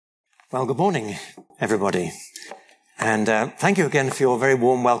Well, good morning, everybody. And thank you again for your very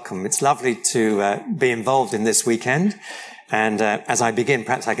warm welcome. It's lovely to be involved in this weekend. And as I begin,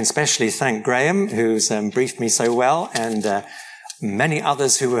 perhaps I can especially thank Graham, who's briefed me so well, and many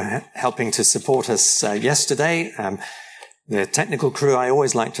others who were helping to support us yesterday. The technical crew I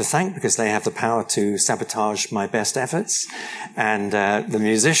always like to thank because they have the power to sabotage my best efforts. And the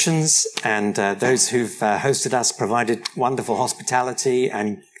musicians and those who've hosted us provided wonderful hospitality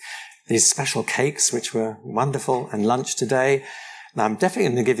and these special cakes, which were wonderful, and lunch today. Now, I'm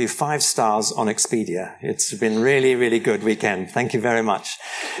definitely going to give you 5 stars on Expedia. It's been really, really good weekend. Thank you very much.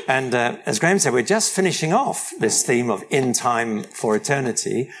 And as Graham said, we're just finishing off this theme of in time for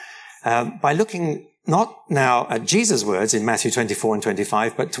eternity by looking not now at Jesus' words in Matthew 24 and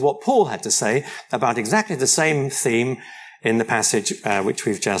 25, but to what Paul had to say about exactly the same theme in the passage which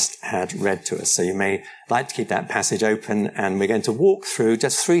we've just had read to us. So you may like to keep that passage open, and we're going to walk through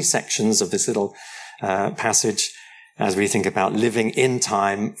just 3 sections of this little passage as we think about living in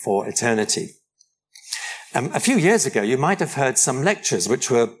time for eternity. A few years ago, you might have heard some lectures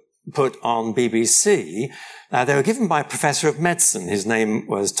which were put on BBC. They were given by a professor of medicine. His name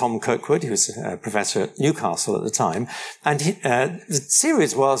was Tom Kirkwood. He was a professor at Newcastle at the time. And the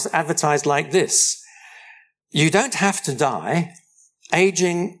series was advertised like this: you don't have to die.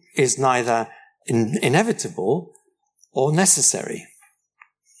 Aging is neither inevitable or necessary.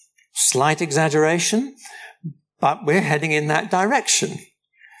 Slight exaggeration, but we're heading in that direction.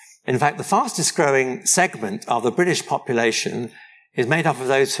 In fact, the fastest growing segment of the British population is made up of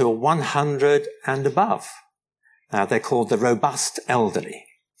those who are 100 and above. They're called the robust elderly.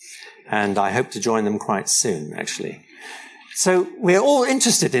 And I hope to join them quite soon, actually. So we're all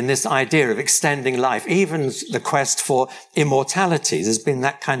interested in this idea of extending life. Even the quest for immortality. There's been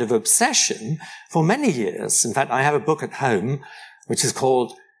that kind of obsession for many years. In fact, I have a book at home which is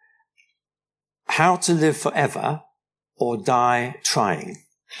called How to Live Forever or Die Trying.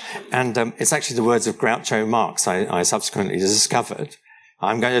 And it's actually the words of Groucho Marx I subsequently discovered.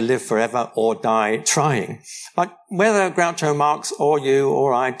 I'm going to live forever or die trying. But whether Groucho Marx or you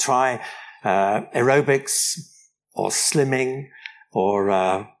or I try aerobics or slimming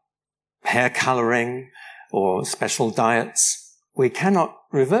or hair colouring or special diets, we cannot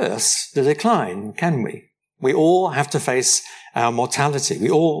reverse the decline, can we? We all have to face our mortality. We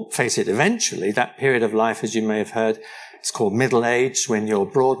all face it eventually. That period of life, as you may have heard, it's called middle age, when your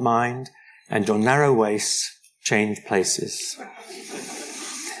broad mind and your narrow waist change places.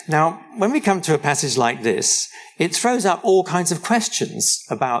 Now, when we come to a passage like this, it throws up all kinds of questions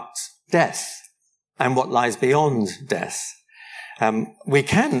about death and what lies beyond death. We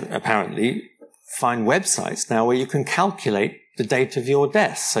can apparently find websites now where you can calculate the date of your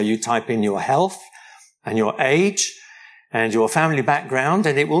death. So you type in your health and your age and your family background,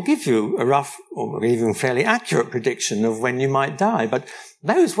 and it will give you a rough or even fairly accurate prediction of when you might die. But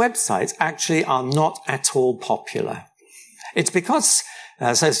those websites actually are not at all popular. It's because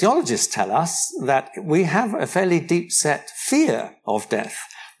sociologists tell us that we have a fairly deep-set fear of death.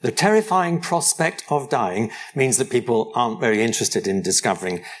 The terrifying prospect of dying means that people aren't very interested in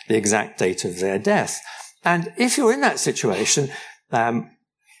discovering the exact date of their death. And if you're in that situation,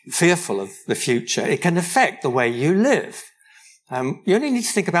 fearful of the future, it can affect the way you live. You only need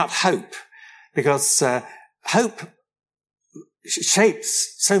to think about hope, because hope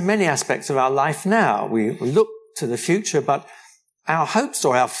shapes so many aspects of our life now. We look to the future, but our hopes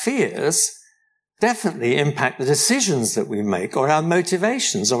or our fears definitely impact the decisions that we make, or our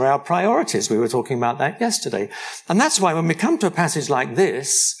motivations, or our priorities. We were talking about that yesterday. And that's why when we come to a passage like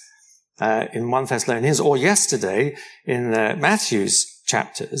this, in 1 Thessalonians, or yesterday in Matthew's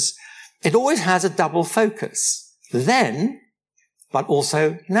chapters, it always has a double focus. Then, but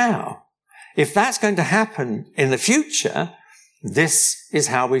also now. If that's going to happen in the future, this is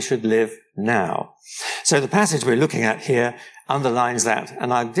how we should live now. So the passage we're looking at here underlines that.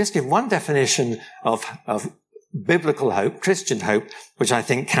 And I'll just give one definition of biblical hope, Christian hope, which I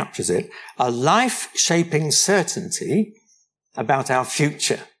think captures it: a life-shaping certainty about our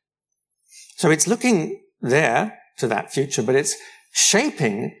future. So it's looking there to that future, but it's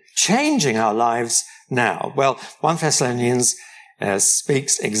shaping, changing our lives now. Well, 1 Thessalonians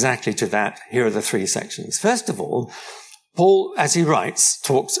speaks exactly to that. Here are the 3 sections. First of all, Paul, as he writes,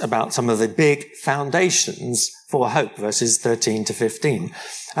 talks about some of the big foundations for hope, verses 13 to 15.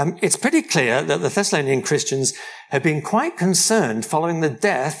 It's pretty clear that the Thessalonian Christians have been quite concerned following the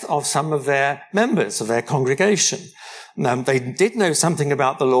death of some of their members of their congregation. They did know something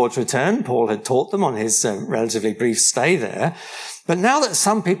about the Lord's return. Paul had taught them on his relatively brief stay there. But now that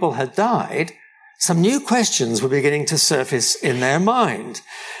some people had died, some new questions were beginning to surface in their mind.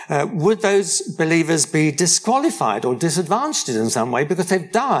 Would those believers be disqualified or disadvantaged in some way because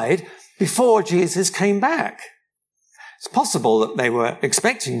they've died before Jesus came back? It's possible that they were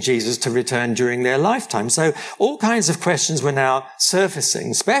expecting Jesus to return during their lifetime. So all kinds of questions were now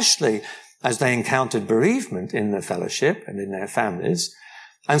surfacing, especially as they encountered bereavement in the fellowship and in their families.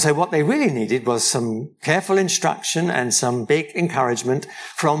 And so what they really needed was some careful instruction and some big encouragement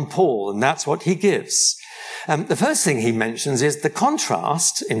from Paul, and that's what he gives. The first thing he mentions is the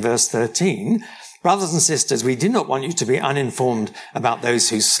contrast in verse 13. Brothers and sisters, we do not want you to be uninformed about those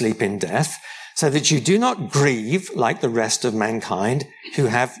who sleep in death, so that you do not grieve like the rest of mankind who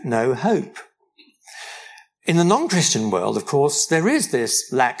have no hope. In the non-Christian world, of course, there is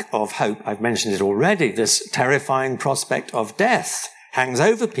this lack of hope. I've mentioned it already. This terrifying prospect of death hangs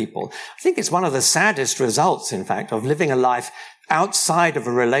over people. I think it's one of the saddest results, in fact, of living a life outside of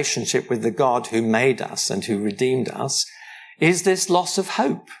a relationship with the God who made us and who redeemed us, is this loss of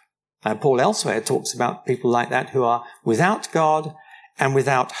hope. Paul elsewhere talks about people like that who are without God and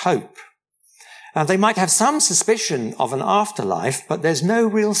without hope. They might have some suspicion of an afterlife, but there's no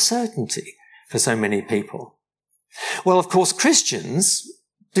real certainty for so many people. Well, of course, Christians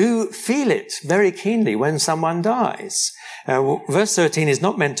do feel it very keenly when someone dies. Verse 13 is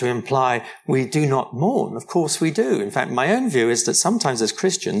not meant to imply we do not mourn. Of course we do. In fact, my own view is that sometimes as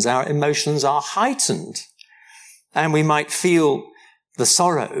Christians, our emotions are heightened, and we might feel the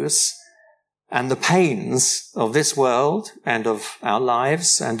sorrows and the pains of this world and of our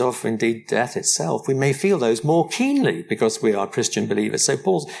lives and of indeed death itself. We may feel those more keenly because we are Christian believers. So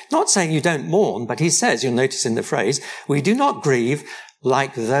Paul's not saying you don't mourn, but he says, you'll notice in the phrase, we do not grieve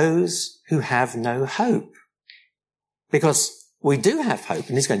like those who have no hope. Because we do have hope,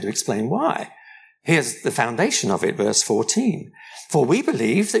 and he's going to explain why. Here's the foundation of it, verse 14. For we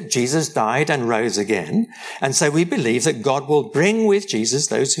believe that Jesus died and rose again, and so we believe that God will bring with Jesus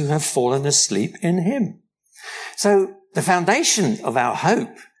those who have fallen asleep in him. So the foundation of our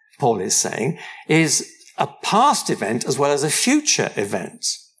hope, Paul is saying, is a past event as well as a future event.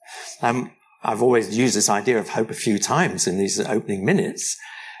 I've always used this idea of hope a few times in these opening minutes.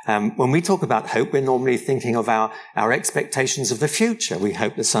 When we talk about hope, we're normally thinking of our expectations of the future. We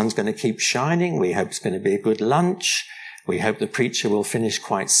hope the sun's going to keep shining. We hope it's going to be a good lunch. We hope the preacher will finish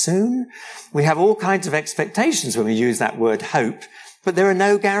quite soon. We have all kinds of expectations when we use that word hope, but there are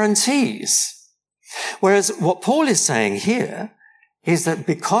no guarantees. Whereas what Paul is saying here is that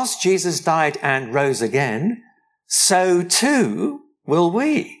because Jesus died and rose again, so too will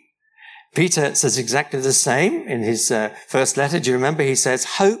we. Peter says exactly the same in his first letter. Do you remember? He says,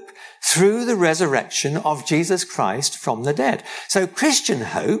 hope through the resurrection of Jesus Christ from the dead. So Christian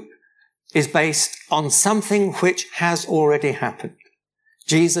hope is based on something which has already happened.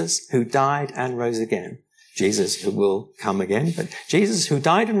 Jesus who died and rose again. Jesus who will come again, but Jesus who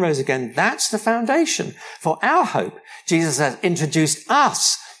died and rose again, that's the foundation for our hope. Jesus has introduced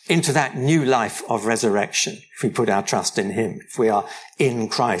us into that new life of resurrection, if we put our trust in him, if we are in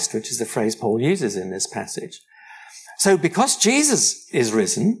Christ, which is the phrase Paul uses in this passage. So because Jesus is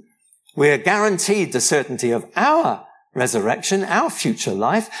risen, we are guaranteed the certainty of our resurrection, our future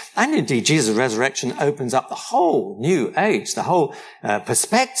life, and indeed Jesus' resurrection opens up the whole new age, the whole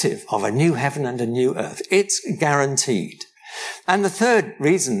perspective of a new heaven and a new earth. It's guaranteed. And the third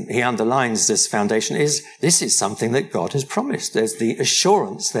reason he underlines this foundation is this is something that God has promised. There's the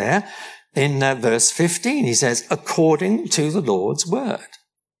assurance there in verse 15. He says, according to the Lord's word.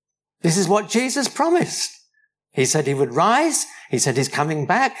 This is what Jesus promised. He said he would rise. He said he's coming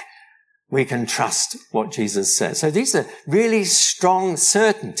back. We can trust what Jesus says. So these are really strong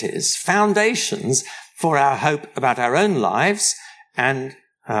certainties, foundations for our hope about our own lives and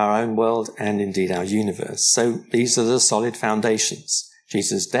our own world and indeed our universe. So these are the solid foundations.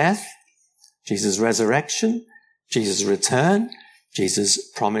 Jesus' death, Jesus' resurrection, Jesus' return, Jesus'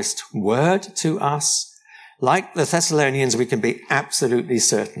 promised word to us. Like the Thessalonians, we can be absolutely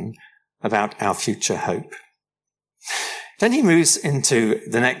certain about our future hope. Then he moves into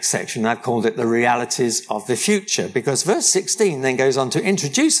the next section. I've called it the realities of the future, because verse 16 then goes on to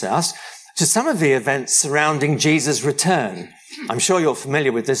introduce us to some of the events surrounding Jesus' return. I'm sure you're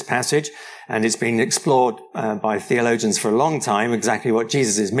familiar with this passage, and it's been explored by theologians for a long time, exactly what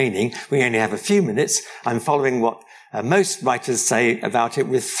Jesus is meaning. We only have a few minutes. I'm following what most writers say about it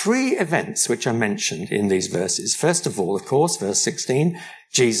with three events which are mentioned in these verses. First of all, of course, verse 16,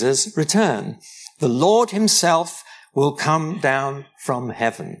 Jesus' return. The Lord himself will come down from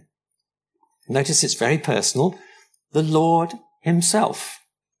heaven. Notice it's very personal. The Lord himself.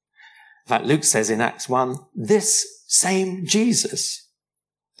 In fact, Luke says in Acts 1, this same Jesus.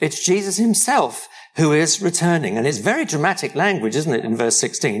 It's Jesus himself who is returning. And it's very dramatic language, isn't it, in verse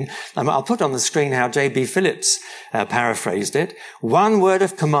 16? I'll put on the screen how J.B. Phillips paraphrased it. One word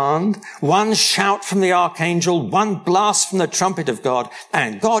of command, one shout from the archangel, one blast from the trumpet of God,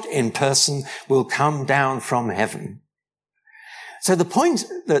 and God in person will come down from heaven. So the point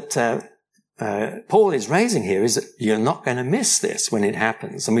that Paul is raising here is that you're not going to miss this when it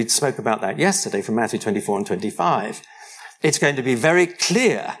happens. And we spoke about that yesterday from Matthew 24 and 25. It's going to be very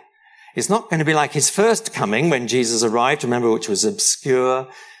clear. It's not going to be like his first coming when Jesus arrived, remember, which was obscure,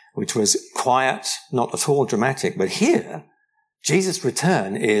 which was quiet, not at all dramatic. But here, Jesus'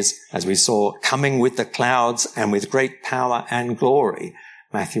 return is, as we saw, coming with the clouds and with great power and glory,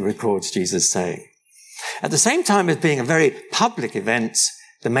 Matthew records Jesus saying. At the same time as being a very public event,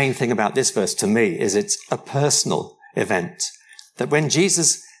 the main thing about this verse to me is it's a personal event. That when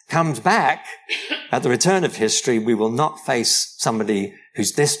Jesus comes back at the return of history, we will not face somebody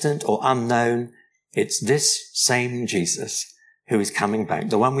who's distant or unknown. It's this same Jesus who is coming back.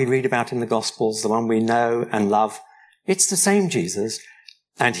 The one we read about in the Gospels, the one we know and love. It's the same Jesus,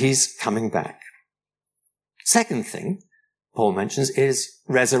 and he's coming back. Second thing Paul mentions is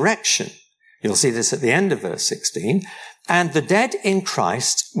resurrection. You'll see this at the end of verse 16. And the dead in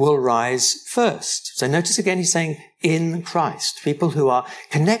Christ will rise first. So notice again he's saying in Christ. People who are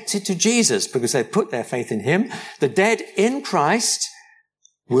connected to Jesus because they've put their faith in him. The dead in Christ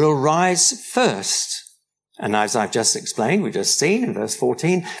will rise first. And as I've just explained, we've just seen in verse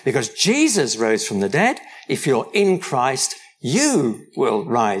 14, because Jesus rose from the dead, if you're in Christ, you will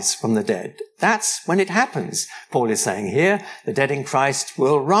rise from the dead. That's when it happens. Paul is saying here, the dead in Christ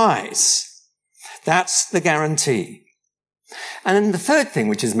will rise. That's the guarantee. And then the third thing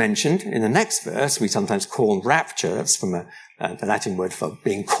which is mentioned in the next verse, we sometimes call rapture. That's from the Latin word for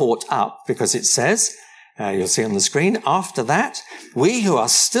being caught up, because it says, you'll see on the screen, after that, we who are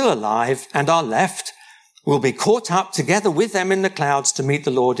still alive and are left will be caught up together with them in the clouds to meet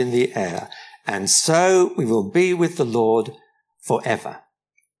the Lord in the air. And so we will be with the Lord forever.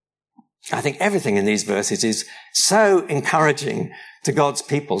 I think everything in these verses is so encouraging to God's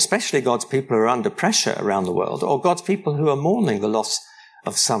people, especially God's people who are under pressure around the world, or God's people who are mourning the loss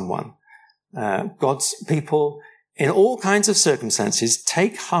of someone. God's people in all kinds of circumstances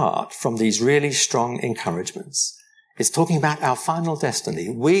take heart from these really strong encouragements. It's talking about our final destiny.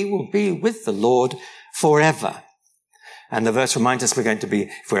 We will be with the Lord forever. And the verse reminds us we're going to be,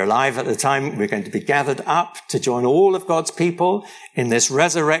 if we're alive at the time, we're going to be gathered up to join all of God's people in this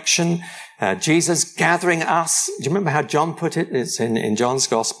resurrection. Jesus gathering us. Do you remember how John put it? It's in John's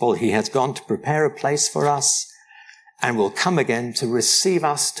gospel. He has gone to prepare a place for us and will come again to receive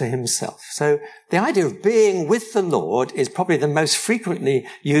us to himself. So the idea of being with the Lord is probably the most frequently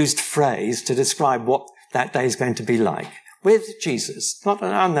used phrase to describe what that day is going to be like. With Jesus, not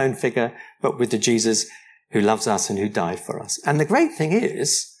an unknown figure, but with the Jesus who loves us and who died for us. And the great thing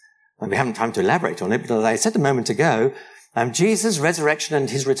is, and we haven't time to elaborate on it, but as I said a moment ago, Jesus' resurrection and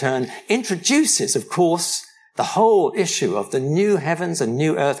his return introduces, of course, the whole issue of the new heavens and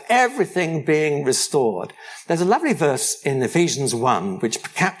new earth, everything being restored. There's a lovely verse in Ephesians 1 which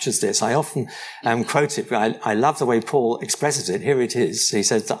captures this. I often quote it, but I love the way Paul expresses it. Here it is. He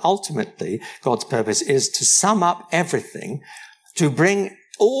says that ultimately God's purpose is to sum up everything, to bring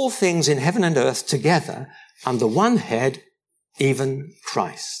all things in heaven and earth together under one head, even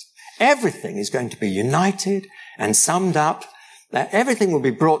Christ. Everything is going to be united and summed up. That everything will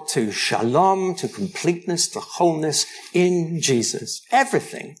be brought to shalom, to completeness, to wholeness in Jesus.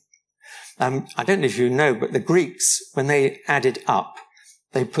 Everything. I don't know if you know, but the Greeks, when they added up,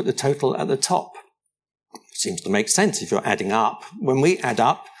 they put the total at the top. Seems to make sense if you're adding up. When we add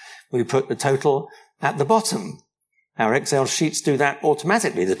up, we put the total at the bottom. Our Excel sheets do that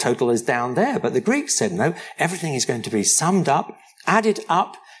automatically. The total is down there. But the Greeks said, no, everything is going to be summed up, added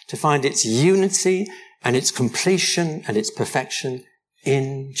up to find its unity and its completion and its perfection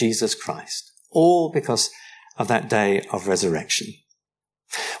in Jesus Christ. All because of that day of resurrection.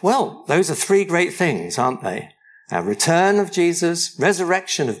 Well, those are three great things, aren't they? Our return of Jesus,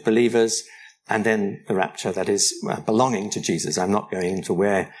 resurrection of believers, and then the rapture that is belonging to Jesus. I'm not going into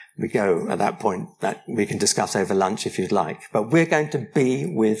where we go at that point. That we can discuss over lunch if you'd like. But we're going to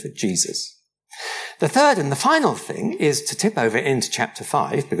be with Jesus. The third and the final thing is to tip over into chapter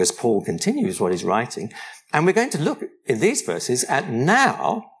 5, because Paul continues what he's writing. And we're going to look in these verses at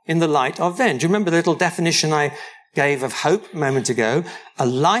now in the light of then. Do you remember the little definition I gave of hope a moment ago? A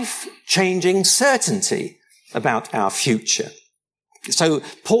life-changing certainty about our future. So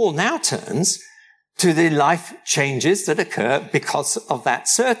Paul now turns to the life changes that occur because of that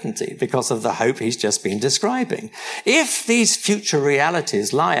certainty, because of the hope he's just been describing. If these future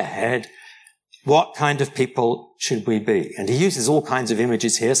realities lie ahead, what kind of people should we be? And he uses all kinds of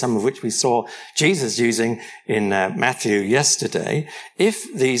images here, some of which we saw Jesus using in Matthew yesterday.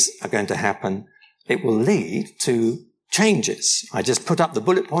 If these are going to happen, it will lead to changes. I just put up the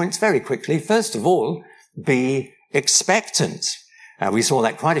bullet points very quickly. First of all, be expectant. We saw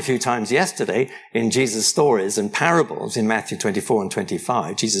that quite a few times yesterday in Jesus' stories and parables in Matthew 24 and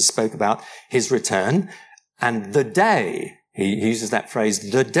 25. Jesus spoke about his return and the day. He uses that phrase,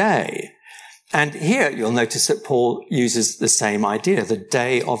 the day. And here you'll notice that Paul uses the same idea, the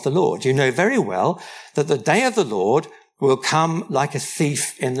day of the Lord. You know very well that the day of the Lord will come like a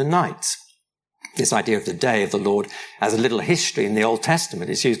thief in the night. This idea of the day of the Lord has a little history in the Old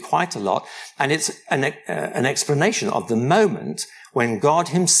Testament. It's used quite a lot. And it's an explanation of the moment when God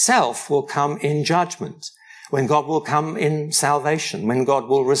himself will come in judgment, when God will come in salvation, when God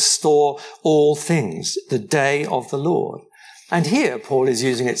will restore all things, the day of the Lord. And here Paul is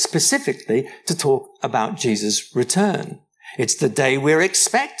using it specifically to talk about Jesus' return. It's the day we're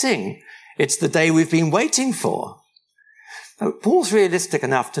expecting. It's the day we've been waiting for. Now, Paul's realistic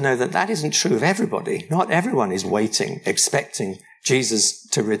enough to know that that isn't true of everybody. Not everyone is waiting, expecting Jesus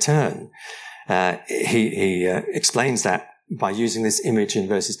to return. He explains that by using this image in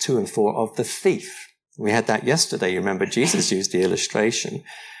verses 2 and 4 of the thief. We had that yesterday. You remember Jesus used the illustration.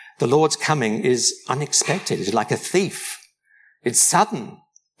 The Lord's coming is unexpected. It's like a thief. It's sudden.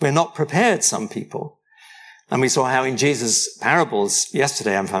 We're not prepared, some people. And we saw how in Jesus' parables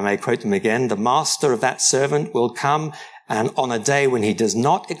yesterday, if I may quote them again, the master of that servant will come and on a day when he does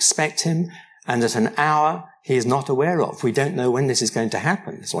not expect him and at an hour he is not aware of. We don't know when this is going to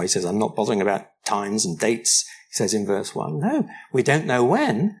happen. That's why he says, I'm not bothering about times and dates, he says in verse 1. No, we don't know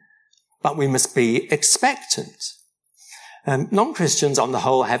when, but we must be expectant. Non-Christians on the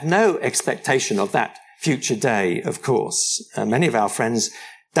whole have no expectation of that future day, of course. Many of our friends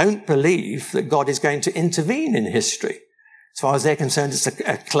don't believe that God is going to intervene in history. As far as they're concerned, it's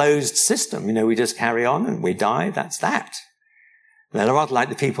a closed system. You know, we just carry on and we die. That's that. They're rather like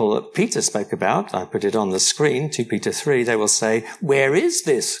the people that Peter spoke about. I put it on the screen, 2 Peter 3. They will say, where is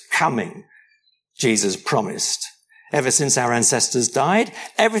this coming Jesus promised? Ever since our ancestors died,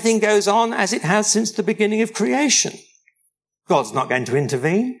 everything goes on as it has since the beginning of creation. God's not going to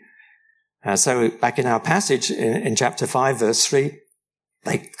intervene. So back in our passage in chapter 5, verse 3,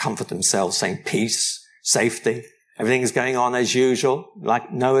 they comfort themselves saying peace, safety, everything is going on as usual,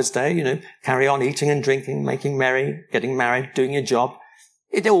 like Noah's day, you know, carry on eating and drinking, making merry, getting married, doing your job.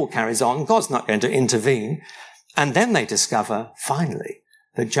 It all carries on. God's not going to intervene. And then they discover, finally,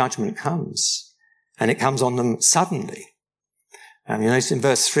 that judgment comes. And it comes on them suddenly. You notice in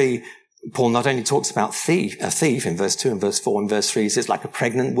verse 3, Paul not only talks about a thief in verse 2 and verse 4 and verse 3, he says like a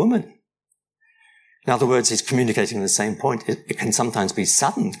pregnant woman. In other words, he's communicating the same point. It can sometimes be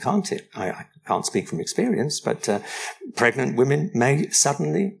sudden, can't it? I can't speak from experience, but pregnant women may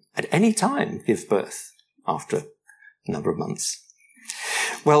suddenly, at any time, give birth after a number of months.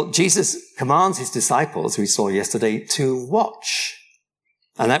 Well, Jesus commands his disciples, we saw yesterday, to watch.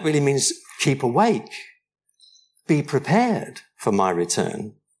 And that really means keep awake. Be prepared for my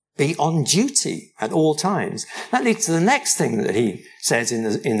return. Be on duty at all times. That leads to the next thing that he says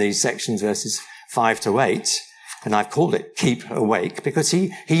in these sections, verses 5 to 8, and I've called it keep awake because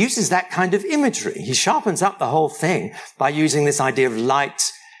he uses that kind of imagery. He sharpens up the whole thing by using this idea of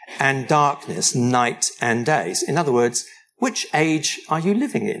light and darkness, night and days. In other words, which age are you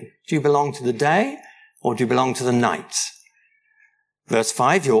living in? Do you belong to the day or do you belong to the night? Verse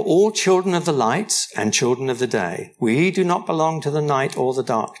 5, you're all children of the light and children of the day. We do not belong to the night or the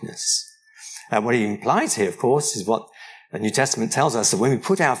darkness. What he implies here, of course, is what the New Testament tells us, that when we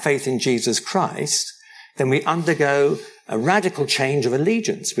put our faith in Jesus Christ, then we undergo a radical change of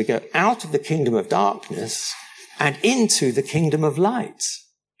allegiance. We go out of the kingdom of darkness and into the kingdom of light,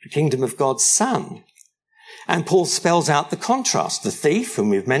 the kingdom of God's Son. And Paul spells out the contrast. The thief, whom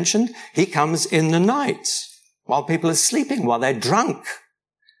we've mentioned, he comes in the night while people are sleeping, while they're drunk.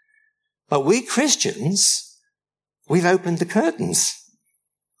 But we Christians, we've opened the curtains.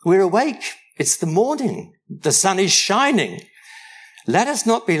 We're awake. It's the morning. The sun is shining. Let us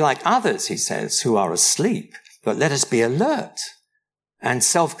not be like others, he says, who are asleep, but let us be alert and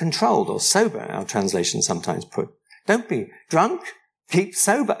self-controlled, or sober, our translation sometimes put. Don't be drunk. Keep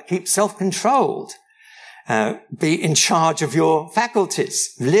sober. Keep self-controlled. Be in charge of your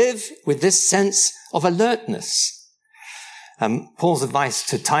faculties. Live with this sense of alertness. Paul's advice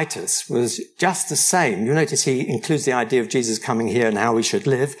to Titus was just the same. You notice he includes the idea of Jesus coming here and how we should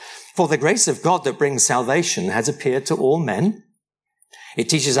live. For the grace of God that brings salvation has appeared to all men. It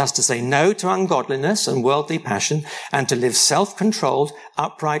teaches us to say no to ungodliness and worldly passion and to live self-controlled,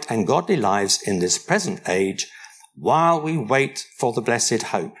 upright and godly lives in this present age while we wait for the blessed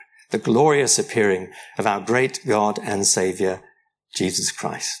hope, the glorious appearing of our great God and Saviour, Jesus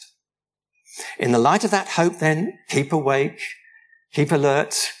Christ. In the light of that hope, then, keep awake, keep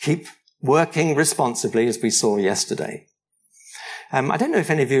alert, keep working responsibly, as we saw yesterday. I don't know if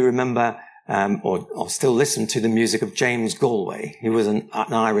any of you remember or still listen to the music of James Galway. He was an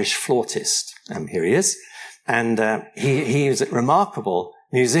Irish flautist. Here he is. And he is a remarkable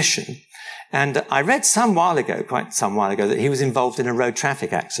musician. And I read quite some while ago, that he was involved in a road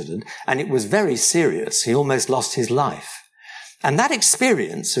traffic accident, and it was very serious. He almost lost his life. And that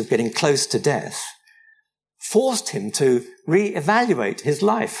experience of getting close to death forced him to re-evaluate his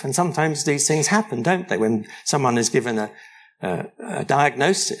life. And sometimes these things happen, don't they? When someone is given a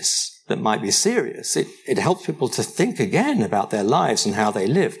diagnosis that might be serious, it helps people to think again about their lives and how they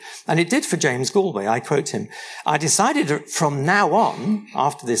live. And it did for James Galway. I quote him, "I decided that from now on,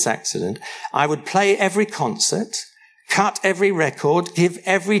 after this accident, I would play every concert, cut every record, give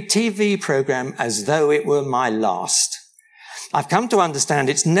every TV program as though it were my last. I've come to understand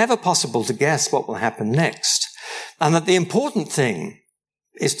it's never possible to guess what will happen next, and that the important thing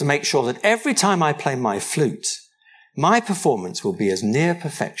is to make sure that every time I play my flute, my performance will be as near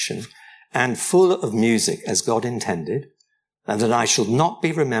perfection and full of music as God intended, and that I shall not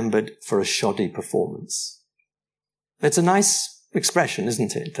be remembered for a shoddy performance." It's a nice expression,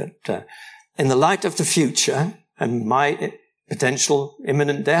 isn't it? That in the light of the future and my potential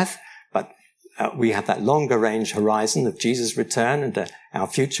imminent death, but we have that longer range horizon of Jesus' return and our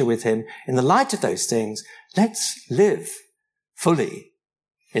future with him. In the light of those things, let's live fully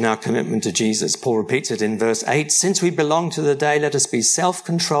in our commitment to Jesus. Paul repeats it in verse 8, "Since we belong to the day, let us be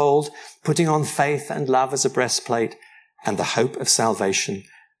self-controlled, putting on faith and love as a breastplate and the hope of salvation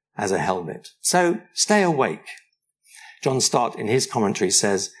as a helmet." So stay awake. John Stott in his commentary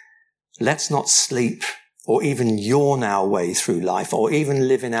says, let's not sleep or even yawn our way through life or even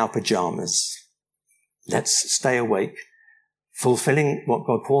live in our pajamas. Let's stay awake, fulfilling what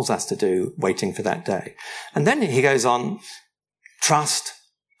God calls us to do, waiting for that day. And then he goes on, trust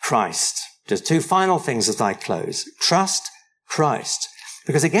Christ. Just two final things as I close. Trust Christ.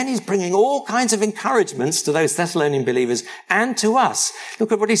 Because again, he's bringing all kinds of encouragements to those Thessalonian believers and to us.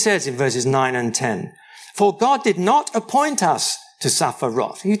 Look at what he says in verses 9 and 10. "For God did not appoint us to suffer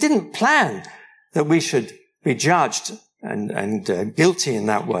wrath." He didn't plan that we should be judged and guilty in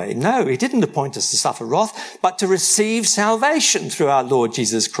that way. No, he didn't appoint us to suffer wrath, but to receive salvation through our Lord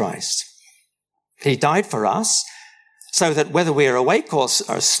Jesus Christ. He died for us so that whether we are awake or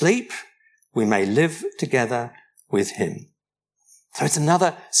asleep, we may live together with him. So it's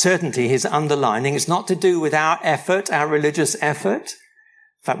another certainty he's underlining. It's not to do with our effort, our religious effort.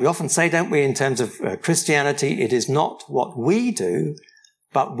 In fact, we often say, don't we, in terms of Christianity, it is not what we do,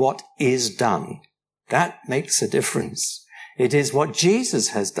 but what is done. That makes a difference. It is what Jesus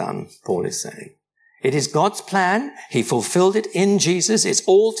has done, Paul is saying. It is God's plan. He fulfilled it in Jesus. It's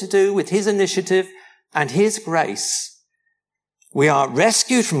all to do with his initiative and his grace. We are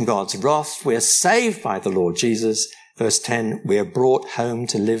rescued from God's wrath. We are saved by the Lord Jesus. Verse 10, we are brought home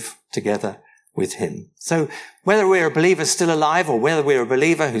to live together with him. So whether we're a believer still alive or whether we're a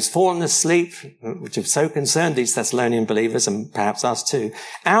believer who's fallen asleep, which have so concerned these Thessalonian believers and perhaps us too,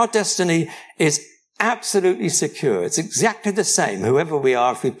 our destiny is absolutely secure. It's exactly the same. Whoever we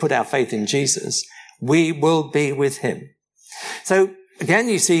are, if we put our faith in Jesus, we will be with him. So again,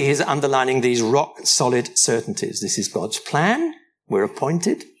 you see he's underlining these rock solid certainties. This is God's plan. We're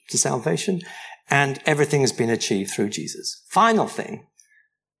appointed to salvation and everything has been achieved through Jesus. Final thing,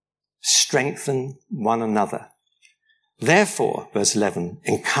 strengthen one another. Therefore, verse 11,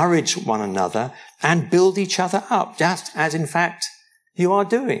 encourage one another and build each other up, just as in fact you are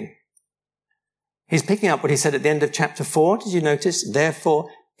doing. He's picking up what he said at the end of chapter 4. Did you notice? Therefore,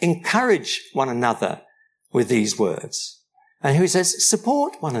 encourage one another with these words. And he says,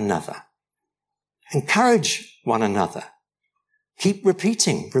 support one another. Encourage one another. Keep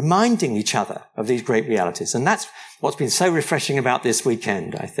repeating, reminding each other of these great realities. And that's what's been so refreshing about this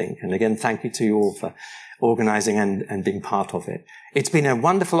weekend, I think. And again, thank you to you all for organizing and being part of it. It's been a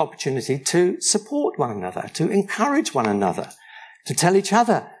wonderful opportunity to support one another, to encourage one another, to tell each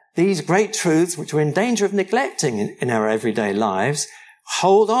other these great truths which we're in danger of neglecting in our everyday lives.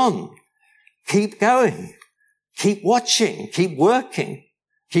 Hold on. Keep going. Keep watching. Keep working.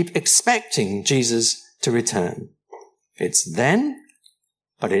 Keep expecting Jesus to return. It's then,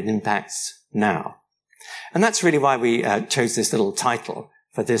 but it impacts now. And that's really why we chose this little title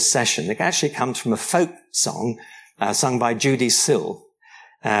for this session. It actually comes from a folk song sung by Judy Sill.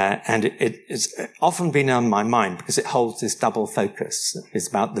 And it's often been on my mind because it holds this double focus. It's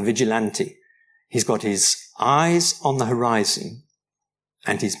about the vigilante. He's got his eyes on the horizon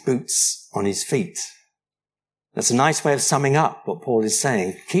and his boots on his feet. That's a nice way of summing up what Paul is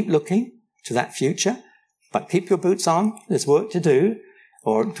saying. Keep looking to that future, but keep your boots on. There's work to do.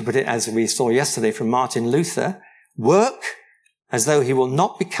 Or to put it as we saw yesterday from Martin Luther, work as though he will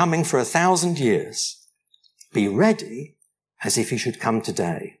not be coming for 1,000 years. Be ready as if he should come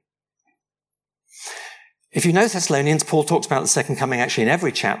today. If you know Thessalonians, Paul talks about the second coming actually in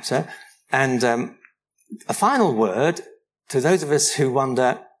every chapter. And a final word to those of us who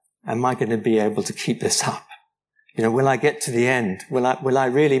wonder, am I going to be able to keep this up? Will I get to the end? Will I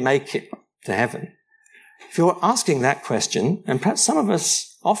really make it to heaven? If you're asking that question, and perhaps some of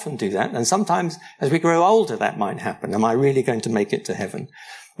us often do that, and sometimes as we grow older that might happen, am I really going to make it to heaven?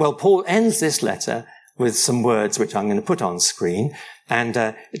 Well, Paul ends this letter with some words which I'm going to put on screen, and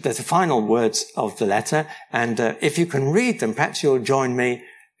there's the final words of the letter, and if you can read them, perhaps you'll join me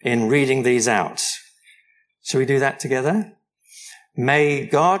in reading these out. Shall we do that together? May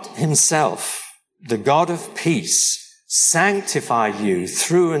God himself, the God of peace, sanctify you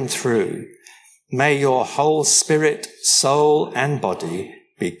through and through. May your whole spirit, soul, and body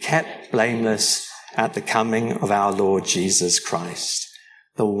be kept blameless at the coming of our Lord Jesus Christ.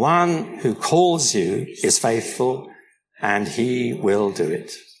 The one who calls you is faithful, and he will do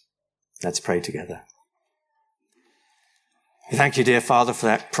it. Let's pray together. Thank you, dear Father, for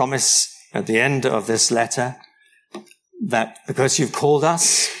that promise at the end of this letter, that because you've called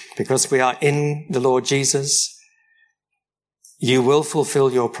us, because we are in the Lord Jesus, you will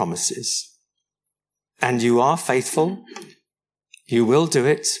fulfill your promises. And you are faithful. You will do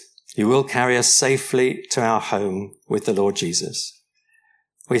it. You will carry us safely to our home with the Lord Jesus.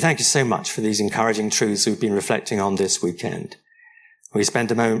 We thank you so much for these encouraging truths we've been reflecting on this weekend. We spent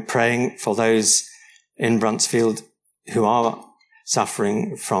a moment praying for those in Bruntsfield who are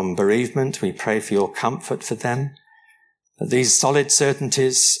suffering from bereavement. We pray for your comfort for them, that these solid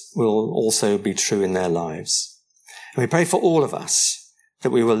certainties will also be true in their lives. And we pray for all of us,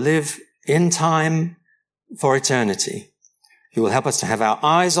 that we will live in time for eternity. You will help us to have our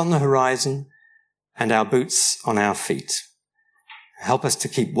eyes on the horizon and our boots on our feet. Help us to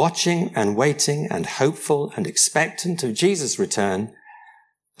keep watching and waiting and hopeful and expectant of Jesus' return,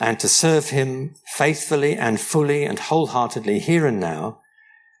 and to serve him faithfully and fully and wholeheartedly here and now,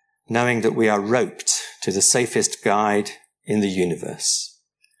 knowing that we are roped to the safest guide in the universe.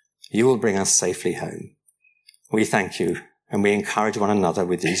 You will bring us safely home. We thank you, and we encourage one another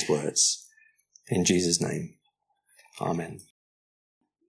with these words. In Jesus' name, amen.